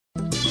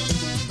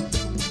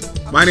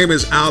My name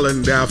is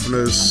Hallan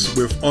Daphnis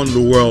with On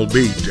the World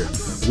Beat.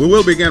 We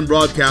will begin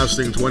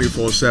broadcasting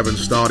 24/7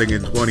 starting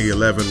in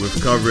 2011 with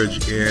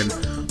coverage in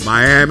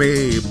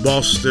Miami,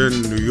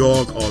 Boston, New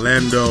York,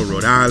 Orlando,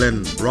 Rhode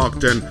Island,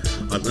 Brockton,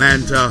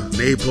 Atlanta,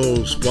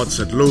 Naples, Port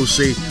St.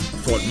 Lucie,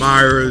 Fort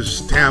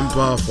Myers,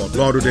 Tampa, Fort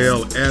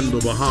Lauderdale, and the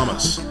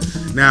Bahamas.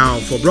 Now,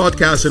 for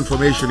broadcast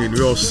information in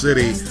your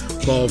city,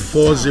 call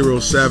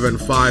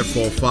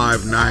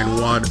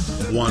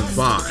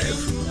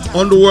 407-545-9115.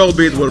 On the World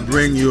Beat will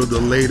bring you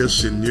the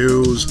latest in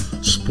news,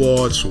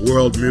 sports,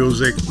 world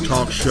music,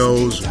 talk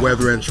shows,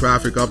 weather and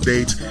traffic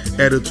updates,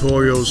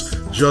 editorials,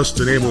 just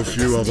to name a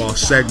few of our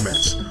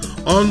segments.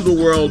 On the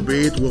World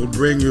Beat will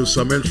bring you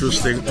some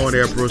interesting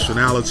on-air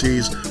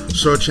personalities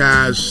such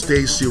as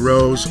Stacey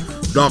Rose,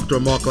 Dr.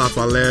 Marc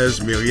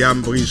Lafalaise,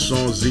 Myriam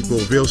Brisson, Zico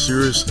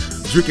Vilsius,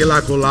 Duke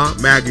Lacola,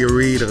 Maggie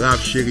Reed,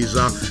 Ralph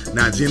Cheriza,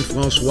 Nadine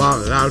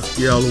François, Ralph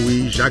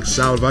Pierre-Louis, Jacques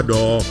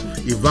Salvador,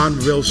 Ivan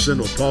Wilson,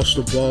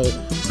 Apostle Paul,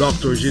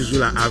 Dr.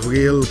 Gisela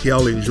Avril,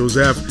 Kelly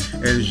Joseph,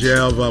 and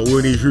Gerva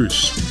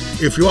Winnie-Jus.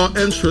 If you are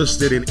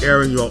interested in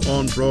airing your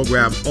own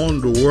program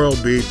on the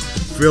World Beat,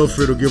 feel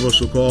free to give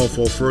us a call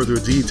for further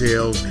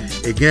details.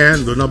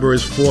 Again, the number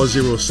is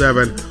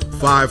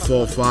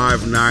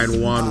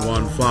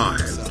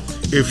 407-545-9115.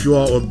 If you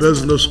are a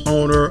business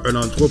owner, an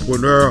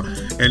entrepreneur,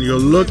 and you're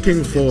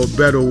looking for a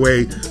better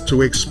way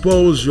to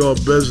expose your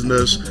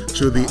business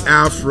to the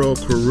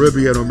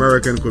Afro-Caribbean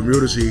American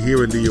community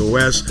here in the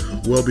U.S.,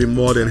 we'll be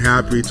more than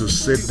happy to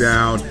sit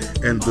down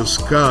and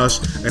discuss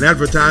an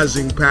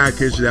advertising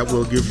package that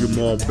will give you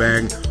more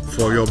bang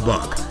for your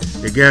buck.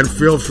 Again,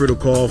 feel free to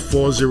call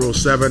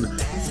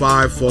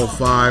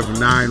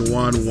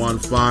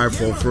 407-545-9115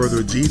 for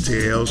further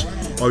details,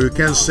 or you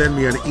can send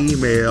me an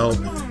email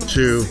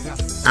to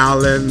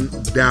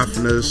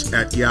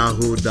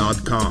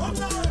hallandaphnis@yahoo.com.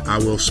 I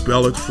will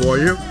spell it for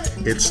you.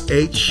 It's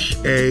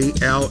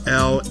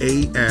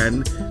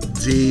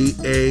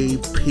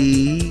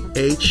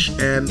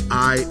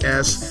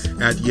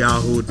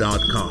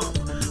HALLANDAPHNIS@yahoo.com.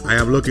 I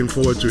am looking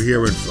forward to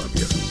hearing from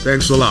you.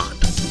 Thanks a lot.